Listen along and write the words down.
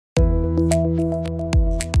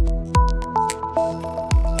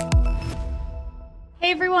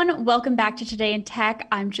everyone, welcome back to Today in Tech.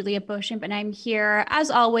 I'm Julia Beauchamp, and I'm here,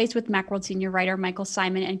 as always, with Macworld senior writer Michael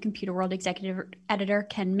Simon and Computer World executive editor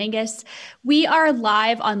Ken Mingus. We are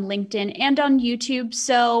live on LinkedIn and on YouTube,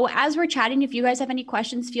 so as we're chatting, if you guys have any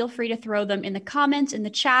questions, feel free to throw them in the comments, in the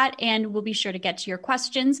chat, and we'll be sure to get to your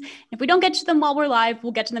questions. If we don't get to them while we're live,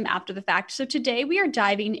 we'll get to them after the fact. So today we are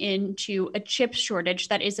diving into a chip shortage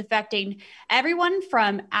that is affecting everyone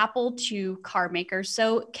from Apple to car makers.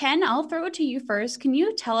 So Ken, I'll throw it to you first. Can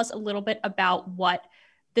you tell us a little bit about what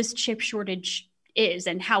this chip shortage is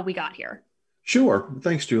and how we got here? Sure.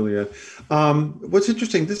 Thanks, Julia. What's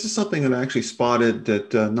interesting, this is something that I actually spotted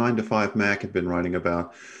that 9 to 5 Mac had been writing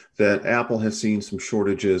about, that Apple has seen some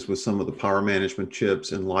shortages with some of the power management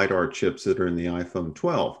chips and LiDAR chips that are in the iPhone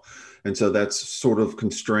 12. And so that's sort of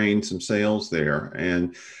constrained some sales there.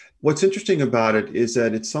 And what's interesting about it is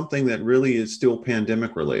that it's something that really is still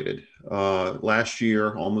pandemic related. Last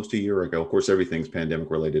year, almost a year ago, of course, everything's pandemic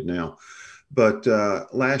related now. But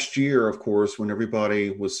last year, of course, when everybody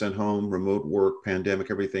was sent home, remote work, pandemic,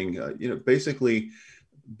 everything, basically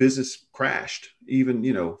business crashed, even,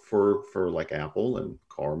 for like Apple and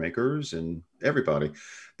car makers and everybody.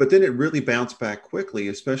 But then it really bounced back quickly,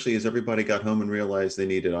 especially as everybody got home and realized they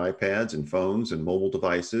needed iPads and phones and mobile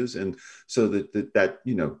devices. And so that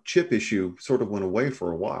chip issue sort of went away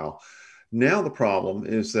for a while. Now the problem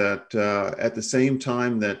is that at the same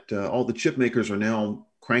time that all the chip makers are now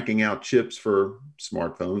cranking out chips for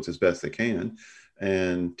smartphones as best they can,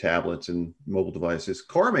 and tablets and mobile devices,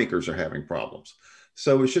 car makers are having problems.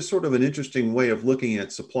 So it's just sort of an interesting way of looking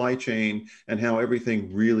at supply chain and how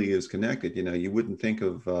everything really is connected. You wouldn't think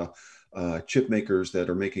of chip makers that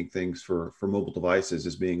are making things for mobile devices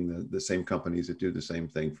as being the same companies that do the same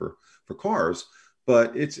thing for cars,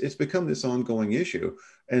 but it's become this ongoing issue.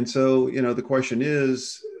 And so, the question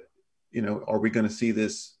is, are we going to see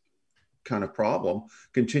this kind of problem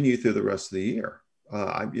continue through the rest of the year?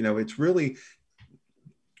 It's really,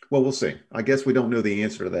 well, we'll see. I guess we don't know the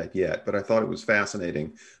answer to that yet, but I thought it was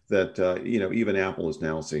fascinating that, even Apple is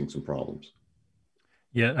now seeing some problems.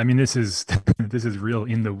 Yeah, I mean, this is this is real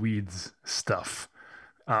in the weeds stuff.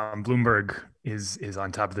 Bloomberg is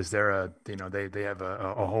on top of this. They have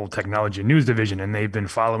a whole technology news division, and they've been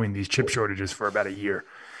following these chip shortages for about a year.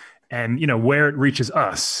 And where it reaches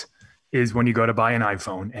us is when you go to buy an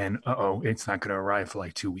iPhone and it's not going to arrive for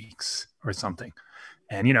like 2 weeks or something.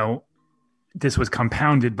 And this was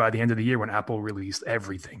compounded by the end of the year when Apple released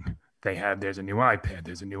everything. There's a new iPad,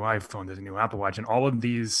 there's a new iPhone, there's a new Apple Watch, and all of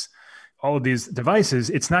these devices,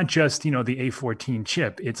 it's not just, the A14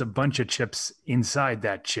 chip, it's a bunch of chips inside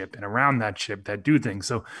that chip and around that chip that do things.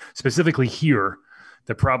 So specifically here,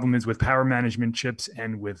 the problem is with power management chips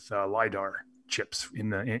and with LiDAR chips in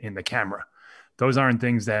the camera. Those aren't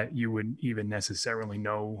things that you would even necessarily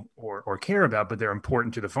know or care about, but they're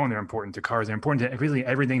important to the phone. They're important to cars. They're important to really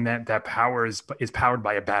everything that is powered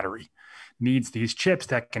by a battery, needs these chips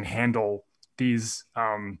that can handle these,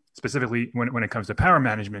 specifically when it comes to power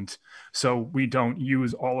management. So we don't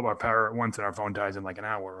use all of our power at once and our phone dies in like an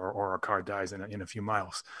hour or our car dies in a few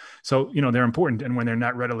miles. So, they're important. And when they're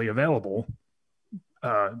not readily available,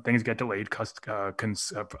 things get delayed,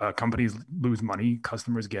 companies lose money,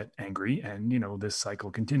 customers get angry, and this cycle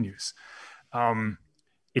continues.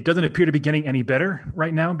 It doesn't appear to be getting any better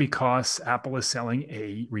right now because Apple is selling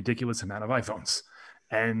a ridiculous amount of iPhones,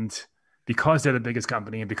 and because they're the biggest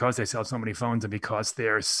company and because they sell so many phones and because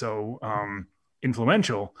they're so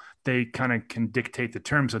influential, they kind of can dictate the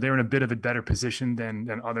terms. So they're in a bit of a better position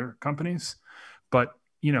than other companies, but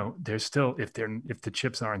there's still, if the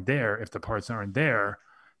chips aren't there, if the parts aren't there,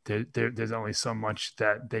 there's only so much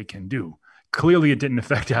that they can do. Clearly, it didn't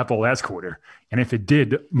affect Apple last quarter, and if it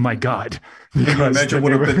did, my God, can you imagine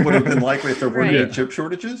what it would have been like if there weren't any chip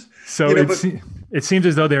shortages? So it seems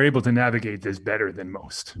as though they're able to navigate this better than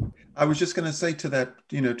most. I was just going to say to that,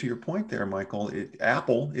 to your point there, Michael, it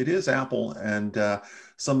is Apple, and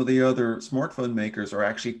some of the other smartphone makers are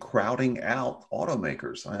actually crowding out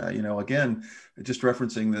automakers. Again, just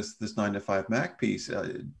referencing this 9 to 5 Mac piece,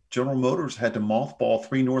 General Motors had to mothball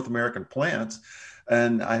 3 North American plants.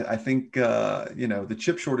 And I think, the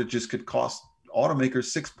chip shortages could cost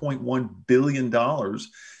automakers $6.1 billion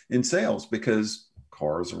in sales because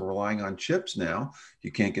cars are relying on chips now.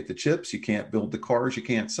 You can't get the chips, you can't build the cars, you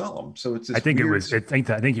can't sell them. So it's I think you're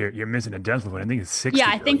missing a decimal point. I think it's 60. Yeah,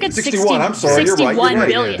 I think it's 61. I'm sorry, you're right. $61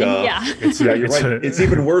 billion. Yeah. You're right. It's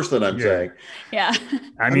even worse than I'm saying. Yeah.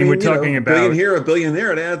 I mean, we're talking a about billion here, a billion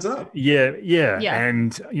there. It adds up. Yeah.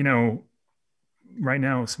 And right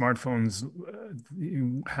now, smartphones,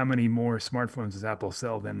 how many more smartphones does Apple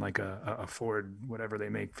sell than like a Ford, whatever they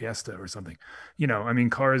make, Fiesta or something? I mean,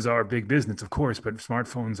 cars are big business, of course, but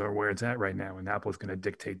smartphones are where it's at right now, and Apple's going to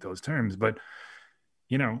dictate those terms. But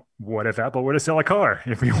what if Apple were to sell a car?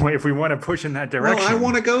 If we want to push in that direction, well, I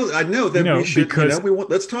want to go. I know that we should. Because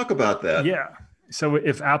let's talk about that. Yeah. So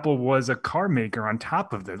if Apple was a car maker on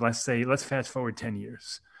top of it, let's fast forward 10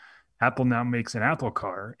 years. Apple now makes an Apple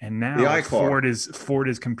car, and now Ford is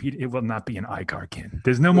competing. It will not be an iCar, Ken.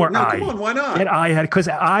 There's no more I. Come on, why not? That I had, because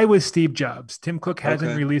I was Steve Jobs. Tim Cook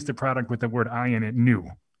hasn't released a product with the word I in it new,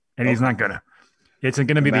 and he's not gonna. It's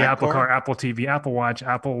going to be the Apple car, Apple TV, Apple Watch,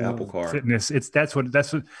 Apple car. Fitness.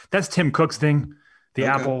 That's Tim Cook's thing, the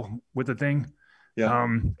Apple with the thing. Yeah.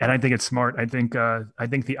 And I think it's smart. I think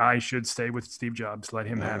the I should stay with Steve Jobs. Let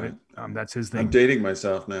him have it. That's his thing. I'm dating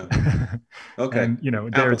myself now. Okay. And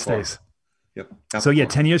there Apple it stays. Yep. So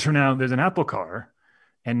 10 years from now, there's an Apple car.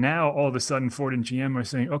 And now all of a sudden Ford and GM are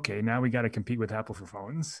saying, okay, now we got to compete with Apple for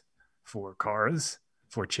phones, for cars,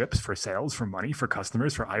 for chips, for sales, for money, for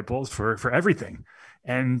customers, for eyeballs, for everything.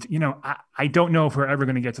 And, I don't know if we're ever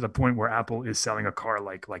going to get to the point where Apple is selling a car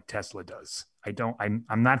like Tesla does. I'm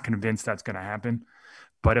not convinced that's going to happen.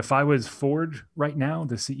 But if I was Ford right now,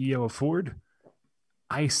 the CEO of Ford,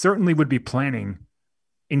 I certainly would be planning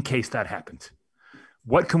in case that happened.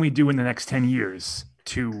 What can we do in the next 10 years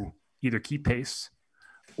to either keep pace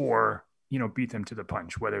or, beat them to the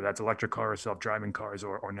punch, whether that's electric cars, self-driving cars,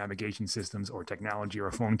 or navigation systems, or technology, or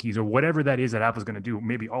phone keys, or whatever that is that Apple's going to do,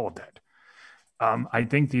 maybe all of that. I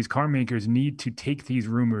think these car makers need to take these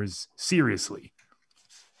rumors seriously,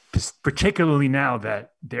 particularly now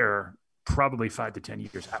that they're probably 5 to 10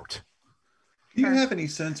 years out. Do you have any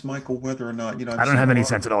sense, Michael, whether or not I don't have any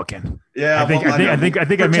sense at all, Ken. Yeah, I think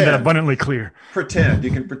I made that abundantly clear. Pretend, you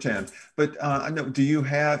can pretend, but do you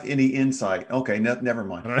have any insight? Okay, never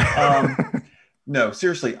mind. No,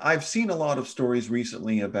 seriously, I've seen a lot of stories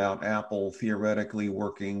recently about Apple theoretically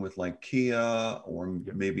working with like Kia or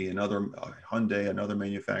maybe another Hyundai, another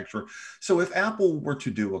manufacturer. So if Apple were to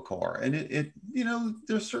do a car, and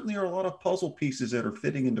there certainly are a lot of puzzle pieces that are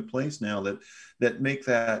fitting into place now that make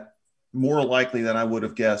that more likely than I would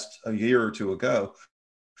have guessed a year or two ago.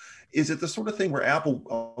 Is it the sort of thing where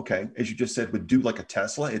Apple, okay, as you just said, would do like a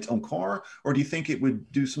Tesla, its own car? Or do you think it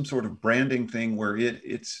would do some sort of branding thing where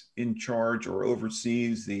it's in charge or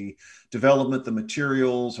oversees the development, the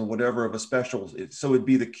materials, or whatever of a special? So it'd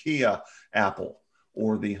be the Kia Apple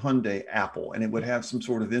or the Hyundai Apple, and it would have some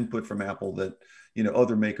sort of input from Apple that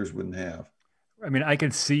other makers wouldn't have. I mean, I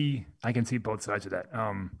can see both sides of that.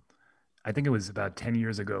 I think it was about 10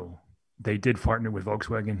 years ago. They did partner with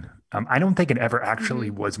Volkswagen. I don't think it ever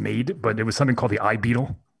actually was made, but it was something called the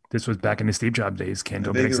iBeetle. This was back in the Steve Jobs days. Ken,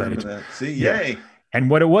 don't get excited. See, yay.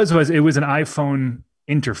 And what it was an iPhone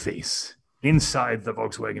interface inside the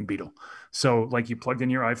Volkswagen Beetle. So like you plugged in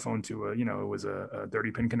your iPhone to it was a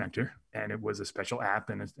 30-pin connector, and it was a special app,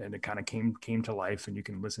 and it kind of came to life, and you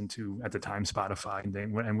can listen to, at the time, Spotify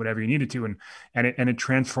and whatever you needed to, and it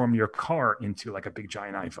transformed your car into like a big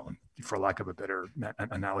giant iPhone, for lack of a better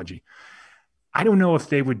analogy. I don't know if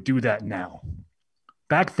they would do that now.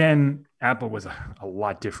 Back then, Apple was a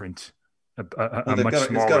lot different. It's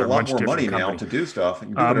got a lot more money now to do stuff.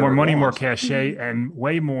 More money, more cachet, and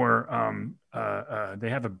way more. They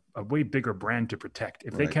have a way bigger brand to protect.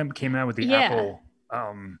 If they came out with the Apple,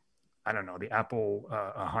 I don't know, the Apple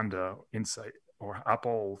Honda Insight or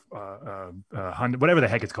Apple Honda, whatever the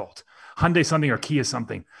heck it's called, Hyundai something or Kia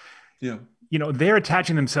something. Yeah, they're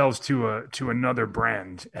attaching themselves to another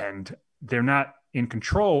brand, and they're not in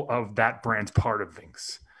control of that brand's part of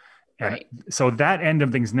things. And so that end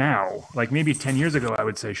of things now, like maybe 10 years ago, I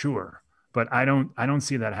would say, sure, but I don't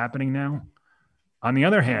see that happening now. On the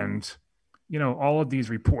other hand, all of these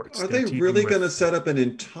reports. Are they really going to set up an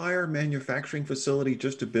entire manufacturing facility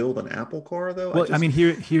just to build an Apple car, though? Well, I mean,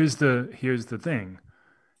 here's the thing.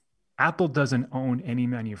 Apple doesn't own any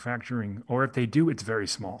manufacturing, or if they do, it's very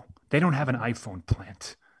small. They don't have an iPhone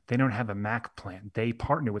plant. They don't have a Mac plant. They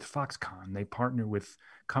partner with Foxconn. They partner with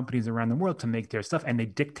companies around the world to make their stuff, and they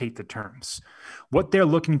dictate the terms. What they're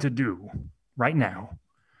looking to do right now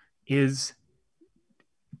is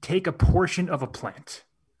take a portion of a plant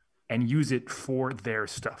and use it for their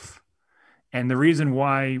stuff. And the reason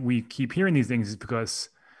why we keep hearing these things is because,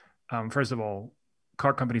 first of all,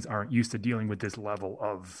 car companies aren't used to dealing with this level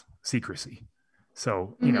of secrecy.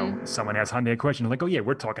 So, someone asks Hyundai a question, like, oh yeah,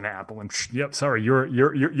 we're talking to Apple, and yep, sorry,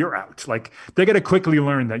 you're out. Like, they're going to quickly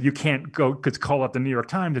learn that you can't call up the New York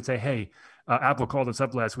Times and say, hey, Apple called us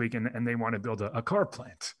up last week and they want to build a car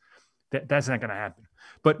plant. That's not going to happen.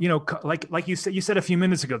 But, you know, like you said a few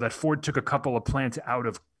minutes ago, that Ford took a couple of plants out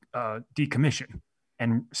of decommission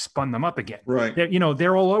and spun them up again. Right.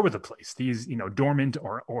 They're all over the place. These, dormant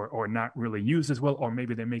or not really used as well, or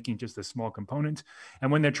maybe they're making just a small component.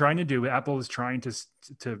 And when they're trying to do, Apple is trying to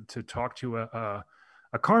talk to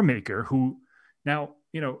a car maker who now,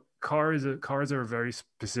 cars are a very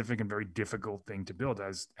specific and very difficult thing to build,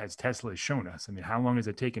 as Tesla has shown us. I mean, how long has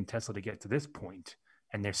it taken Tesla to get to this point?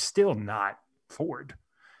 And they're still not Ford.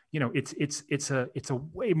 It's a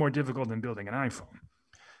way more difficult than building an iPhone.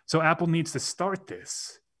 So Apple needs to start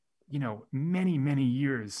this, many, many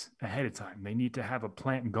years ahead of time. They need to have a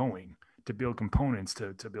plant going to build components,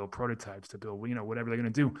 to build prototypes, to build, whatever they're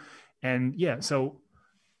going to do. And yeah, so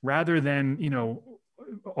rather than,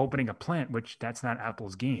 opening a plant, which that's not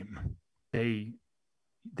Apple's game, they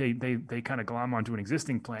kind of glom onto an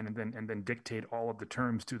existing plant and then dictate all of the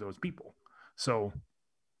terms to those people. So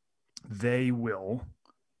they will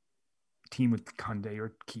team with Hyundai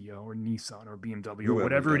or Kia or Nissan or BMW or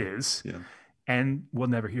whatever it is, and we'll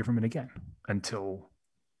never hear from it again until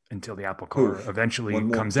the Apple Car eventually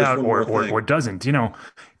comes out or doesn't.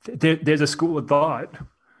 There's a school of thought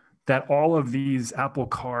that all of the Apple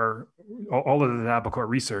Car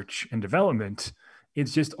research and development,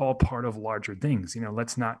 it's just all part of larger things.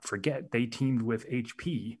 Let's not forget they teamed with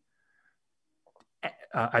HP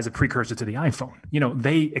as a precursor to the iPhone.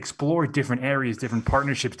 They explored different areas, different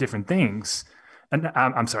partnerships, different things. And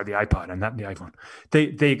I'm sorry, the iPod and not the iPhone.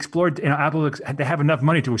 They explored, Apple, they have enough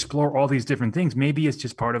money to explore all these different things. Maybe it's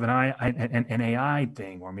just part of an AI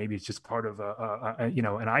thing, or maybe it's just part of an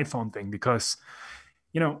iPhone thing, because,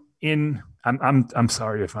 I'm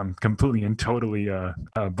sorry if I'm completely and totally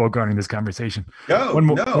bogarting this conversation. One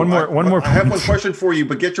more point. I have one question for you,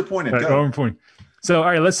 but get your point in. One more point. So, all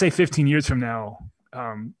right, let's say 15 years from now,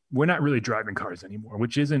 we're not really driving cars anymore,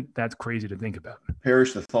 which isn't that crazy to think about.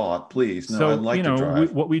 Perish the thought, please. No, so, I'd like to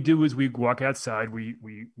drive. What we do is we walk outside, we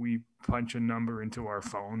punch a number into our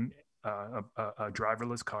phone, a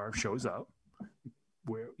driverless car shows up,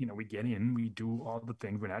 where, we get in, we do all the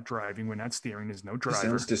things. We're not driving, we're not steering, there's no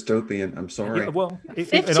driver. Sounds dystopian. I'm sorry. Yeah, well,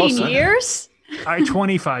 15 years?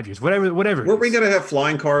 25 years, whatever. Were we going to have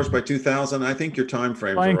flying cars by 2000? I think your time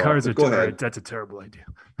frame. Flying cars are terrible. That's a terrible idea.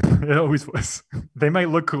 It always was. They might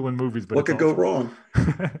look cool in movies, but what could go wrong?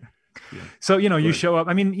 So, you show up.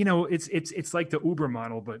 I mean, it's like the Uber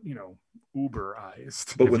model, but,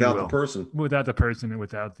 Uberized. But without the person. Without the person and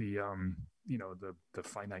without the, the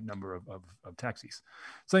finite number of taxis.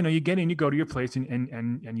 So, you get in, you go to your place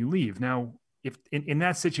and you leave. Now, if in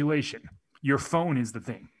that situation, your phone is the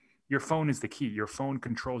thing. Your phone is the key. Your phone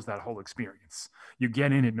controls that whole experience. You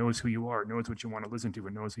get in, it knows who you are, it knows what you want to listen to,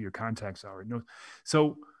 it knows who your contacts are. It knows.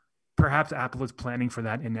 So perhaps Apple is planning for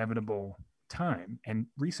that inevitable time and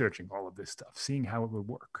researching all of this stuff, seeing how it would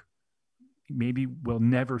work. Maybe we'll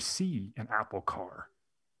never see an Apple Car,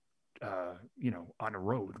 on a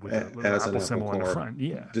road with a little Apple symbol on the front.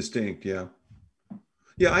 Yeah. Distinct. Yeah.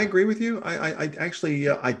 Yeah, I agree with you. I actually,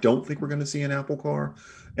 I don't think we're going to see an Apple Car.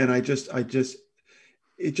 And it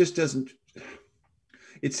just doesn't,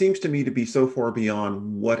 it seems to me to be so far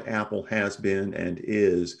beyond what Apple has been and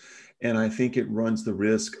is. And I think it runs the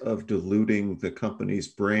risk of diluting the company's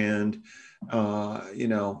brand,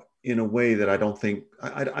 in a way that I don't think,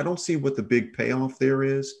 I don't see what the big payoff there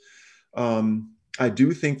is. I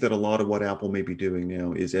do think that a lot of what Apple may be doing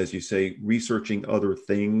now is, as you say, researching other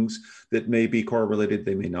things that may be car related,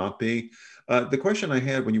 they may not be. The question I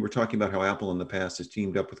had when you were talking about how Apple in the past has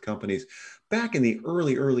teamed up with companies, back in the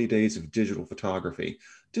early days of digital photography,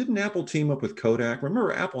 didn't Apple team up with Kodak?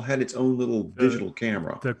 Remember, Apple had its own little digital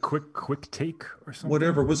camera. The quick take or something.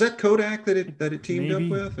 Whatever. Was that Kodak that it teamed up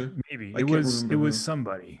with? Or? Maybe it was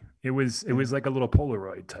somebody. It was like a little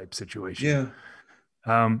Polaroid type situation. Yeah.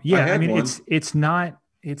 I mean, one. it's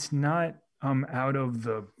not out of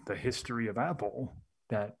the history of Apple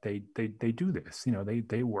that they do this.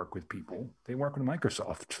 They work with people. They work with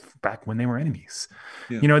Microsoft back when they were enemies.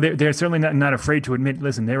 Yeah. They're certainly not afraid to admit,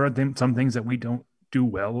 listen, there are some things that we don't do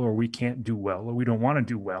well, or we can't do well, or we don't want to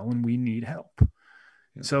do well, and we need help.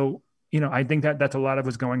 Yeah. So, I think that's a lot of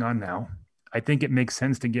what's going on now. I think it makes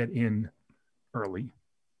sense to get in early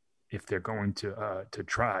if they're going to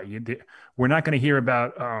try. We're not going to hear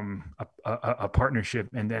about a partnership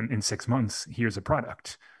and then in 6 months, here's a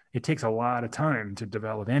product. It takes a lot of time to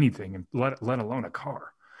develop anything, and let alone a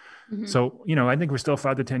car. Mm-hmm. So, I think we're still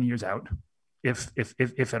 5 to 10 years out,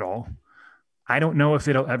 if at all. I don't know if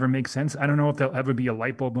it'll ever make sense. I don't know if there'll ever be a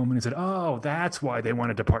light bulb moment and said, oh, that's why they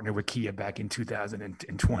wanted to partner with Kia back in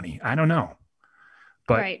 2020. I don't know.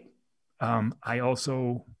 But right. I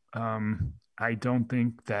also, I don't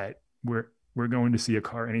think that we're going to see a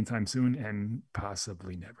car anytime soon and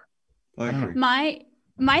possibly never. I agree.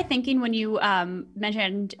 My thinking when you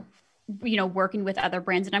mentioned, working with other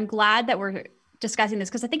brands, and I'm glad that we're discussing this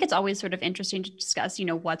because I think it's always sort of interesting to discuss,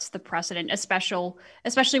 what's the precedent,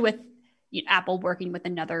 especially with Apple working with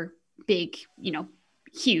another big,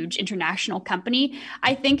 huge international company.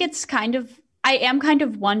 I think I am kind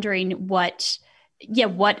of wondering what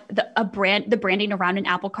the branding around an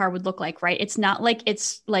Apple car would look like, right? It's not like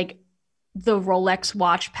it's like the Rolex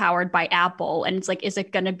watch powered by Apple, and it's like, is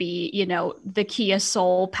it going to be, the Kia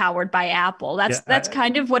Soul powered by Apple? That's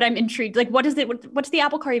kind of what I'm intrigued. Like, what's the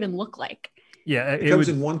Apple car even look like? Yeah, it comes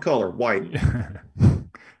in one color, white.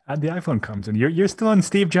 The iPhone comes in. You're still on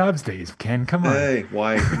Steve Jobs days, Ken. Come on. Hey,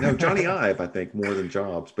 white. No, Johnny Ive, I think, more than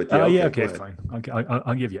Jobs. But okay, fine.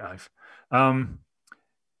 I'll give you Ive.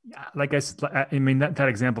 Like I mean, that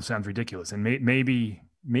example sounds ridiculous, and maybe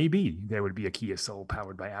there would be a Kia Soul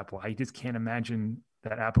powered by Apple. I just can't imagine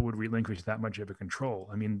that Apple would relinquish that much of a control.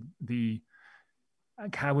 I mean,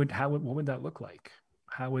 what would that look like?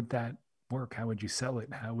 How would that work? How would you sell it?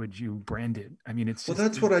 How would you brand it? I mean,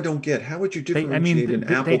 that's what I don't get. How would you differentiate an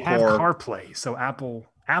Apple car? They have CarPlay, so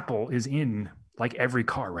Apple is in like every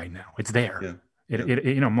car right now. It's there.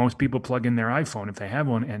 Yeah. Most people plug in their iPhone if they have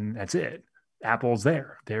one, and that's it. Apple's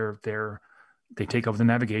there. They take over the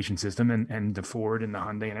navigation system, and the Ford and the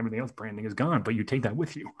Hyundai and everything else branding is gone. But you take that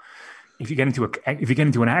with you. If you get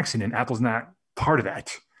into an accident, Apple's not part of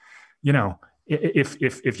that.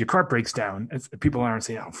 If your car breaks down, people aren't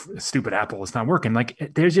saying, "Oh, stupid Apple, it's not working." Like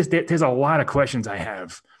there's a lot of questions I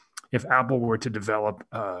have. If Apple were to develop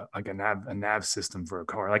like a nav system for a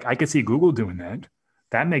car, like I could see Google doing that.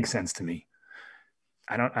 That makes sense to me.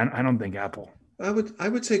 I don't think Apple. I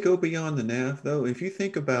would say go beyond the nav, though. If you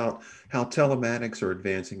think about how telematics are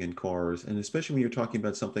advancing in cars, and especially when you're talking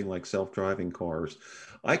about something like self-driving cars,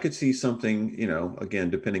 I could see something, again,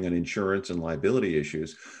 depending on insurance and liability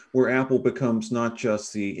issues, where Apple becomes not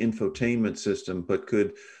just the infotainment system, but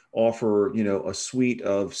could offer, a suite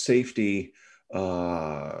of safety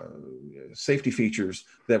features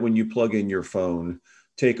that when you plug in your phone,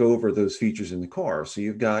 take over those features in the car. So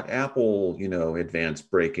you've got Apple, advanced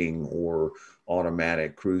braking or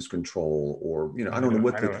automatic cruise control, or I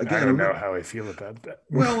don't know how I feel about that.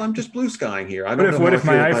 Well, I'm just blue skying here. I don't know. What if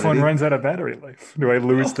my iPhone runs out of battery life? Do I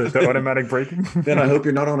lose the automatic braking? Then I hope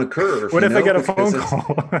you're not on a curve. What if I get a phone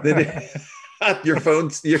call?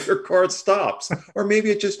 Your car stops, or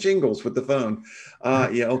maybe it just jingles with the phone.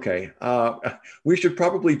 Okay. We should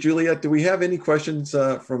probably, Juliet, do we have any questions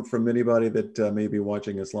from anybody that may be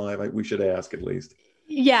watching us live? We should ask at least.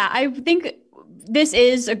 Yeah, I think this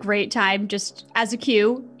is a great time, just as a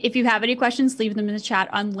cue. If you have any questions, leave them in the chat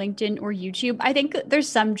on LinkedIn or YouTube. I think there's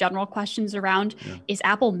some general questions around, is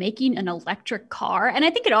Apple making an electric car? And I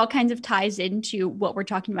think it all kinds of ties into what we're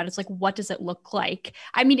talking about. It's like, what does it look like?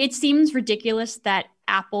 I mean, it seems ridiculous that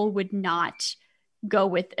Apple would not go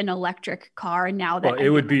with an electric car now that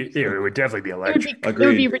it would definitely be electric. It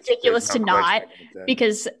would be ridiculous to not,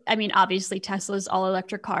 because I mean, obviously Tesla's all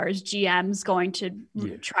electric cars. GM's going to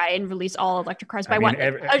try and release all electric cars by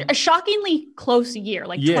a shockingly close year,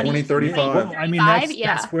 like 2035. Well, I mean,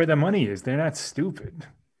 that's where the money is. They're not stupid.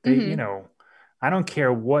 They, I don't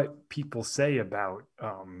care what people say about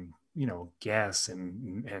gas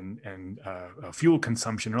and fuel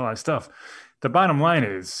consumption and all that stuff. The bottom line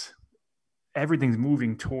is, everything's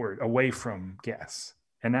moving away from gas,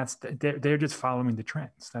 and they're just following the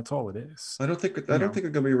trends. That's all it is. I don't think they're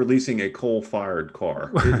going to be releasing a coal-fired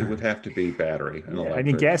car. It would have to be battery. I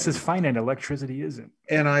mean, gas is finite, electricity isn't.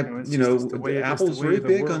 And Apple's very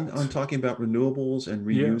big on talking about renewables and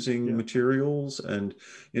reusing materials, and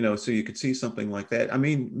so you could see something like that. I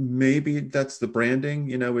mean, maybe that's the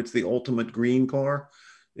branding. It's the ultimate green car,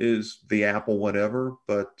 is the Apple whatever,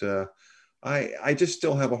 but. I just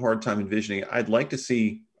still have a hard time envisioning it. I'd like to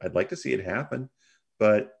see it happen,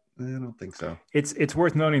 but I don't think so. It's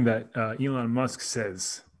worth noting that Elon Musk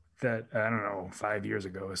says that, I don't know, 5 years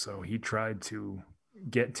ago or so, he tried to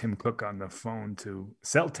get Tim Cook on the phone to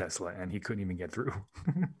sell Tesla, and he couldn't even get through.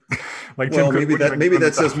 Maybe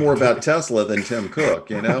that says more about Tesla than Tim Cook.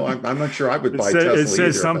 I'm not sure I would buy Tesla. It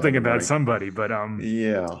says something about somebody, but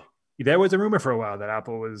yeah. There was a rumor for a while that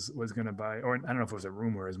Apple was going to buy, or I don't know if it was a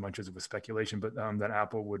rumor as much as it was speculation, but that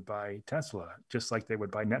Apple would buy Tesla, just like they would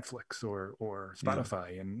buy Netflix or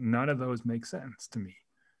Spotify, and none of those make sense to me.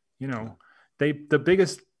 The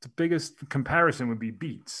biggest comparison would be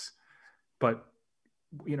Beats, but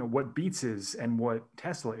what Beats is and what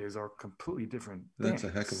Tesla is are completely different things. That's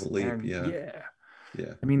a heck of a leap.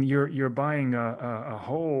 Yeah. I mean, you're buying a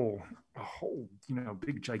whole a whole,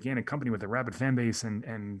 big gigantic company with a rabid fan base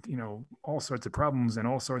and all sorts of problems and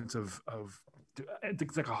all sorts of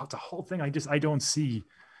it's like it's a whole thing. I don't see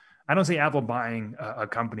Apple buying a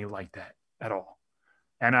company like that at all.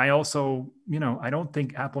 And I also, I don't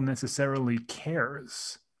think Apple necessarily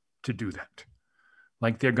cares to do that.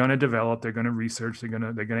 Like they're going to develop, they're going to research, they're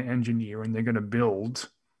going to engineer, and they're going to build.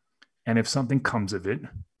 And if something comes of it,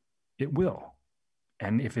 it will.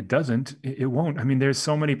 And if it doesn't, it won't. I mean, there's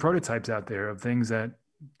so many prototypes out there of things that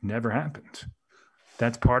never happened.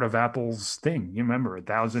 That's part of Apple's thing. You remember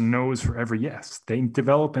 1,000 no's for every yes. They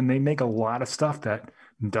develop and they make a lot of stuff that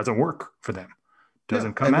doesn't work for them,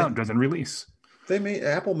 doesn't come out, doesn't release.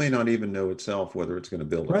 Apple may not even know itself whether it's going to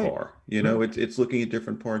build a car. It's looking at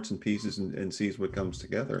different parts and pieces and sees what comes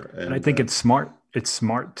together. And I think it's smart. It's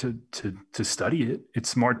smart to study it. It's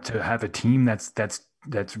smart to have a team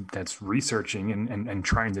that's researching and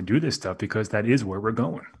trying to do this stuff, because that is where we're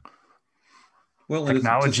going. Well,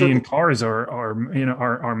 technology and cars are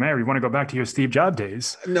married. You want to go back to your Steve Jobs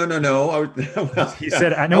days? No. He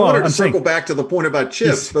said, I wanted to circle back to the point about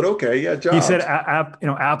chips, but okay, yeah, Jobs. He said,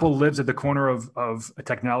 Apple lives at the corner of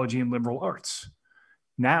technology and liberal arts.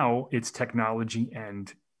 Now it's technology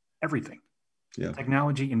and everything. Yeah.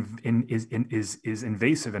 Technology is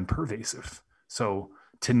invasive and pervasive. So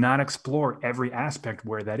to not explore every aspect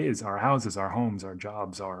where that is, our houses, our homes, our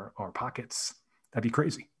jobs, our pockets, that'd be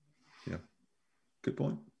crazy. Yeah. Good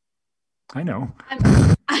point. I know.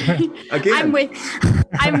 I'm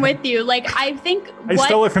with you. Like, I think I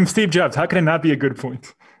stole it from Steve Jobs. How can it not be a good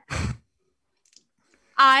point?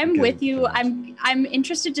 I'm with you. I'm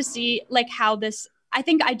interested to see like how this. I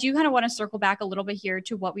think I do kind of want to circle back a little bit here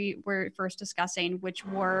to what we were first discussing, which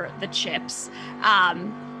were the chips.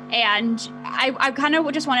 And I kind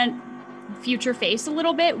of just want to future face a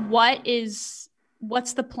little bit. What's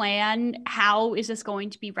the plan? How is this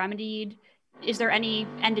going to be remedied? Is there any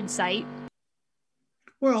end in sight?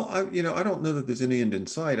 Well, I don't know that there's any end in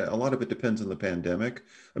sight. A lot of it depends on the pandemic.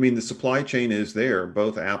 I mean, the supply chain is there.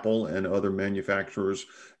 Both Apple and other manufacturers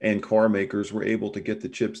and car makers were able to get the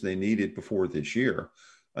chips they needed before this year.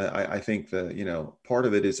 I think that, part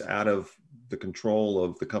of it is out of the control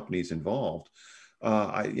of the companies involved.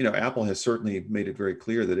 Apple has certainly made it very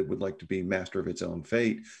clear that it would like to be master of its own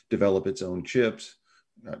fate, develop its own chips.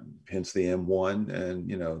 Hence the M1 and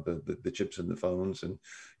the chips in the phones, and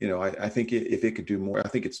I think if it could do more, I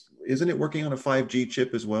think isn't it working on a 5G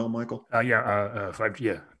chip as well, Michael? 5G.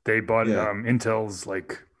 Yeah, they bought Intel's,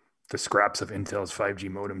 like the scraps of Intel's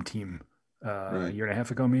 5G modem team a year and a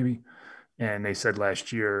half ago maybe, and they said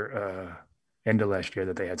end of last year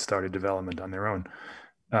that they had started development on their own.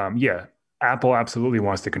 Apple absolutely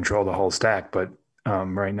wants to control the whole stack, but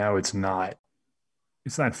right now it's not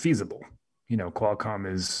feasible.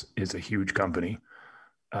 Qualcomm is a huge company.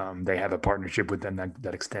 They have a partnership with them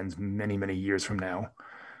that extends many, many years from now.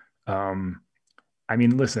 I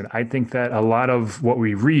mean, listen, I think that a lot of what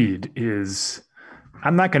we read is,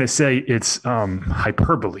 I'm not going to say it's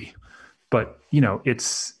hyperbole, but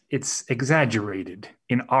it's exaggerated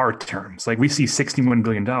in our terms. Like we see $61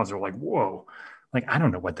 billion, we're like, whoa. Like, I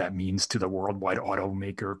don't know what that means to the worldwide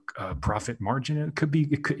automaker profit margin.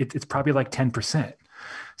 It's probably like 10%.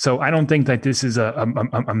 So I don't think that this is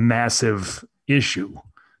a massive issue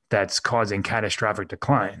that's causing catastrophic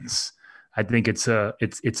declines. I think it's a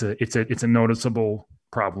noticeable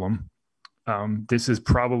problem. This is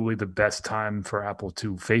probably the best time for Apple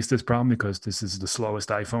to face this problem, because this is the slowest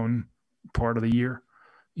iPhone part of the year,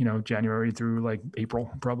 January through like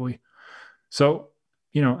April probably. So,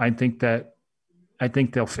 I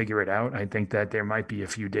think they'll figure it out. I think that there might be a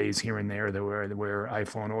few days here and there where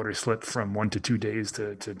iPhone orders slip from 1 to 2 days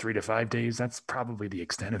to 3 to 5 days. That's probably the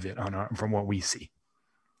extent of it from what we see.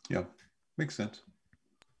 Yeah, makes sense.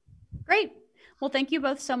 Great. Well, thank you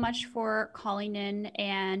both so much for calling in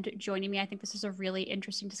and joining me. I think this is a really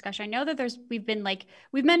interesting discussion. I know that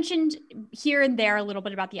we've mentioned here and there a little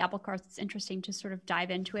bit about the Apple Cars. It's interesting to sort of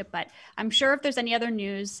dive into it, but I'm sure if there's any other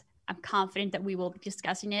news, I'm confident that we will be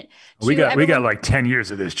discussing it. We got like 10 years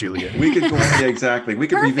of this, Julia. We could go on, yeah, exactly. We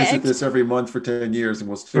could revisit this every month for 10 years and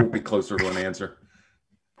we'll still be closer to an answer.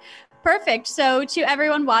 Perfect. So to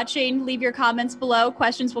everyone watching, leave your comments below.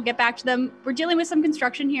 Questions, we'll get back to them. We're dealing with some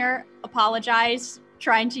construction here. Apologize,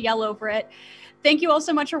 trying to yell over it. Thank you all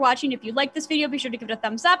so much for watching. If you like this video, be sure to give it a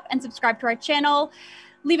thumbs up and subscribe to our channel.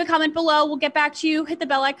 Leave a comment below. We'll get back to you. Hit the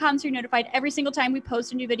bell icon so you're notified every single time we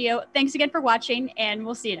post a new video. Thanks again for watching, and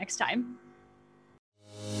we'll see you next time.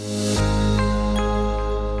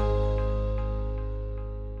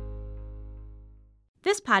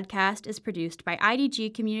 This podcast is produced by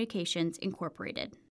IDG Communications Incorporated.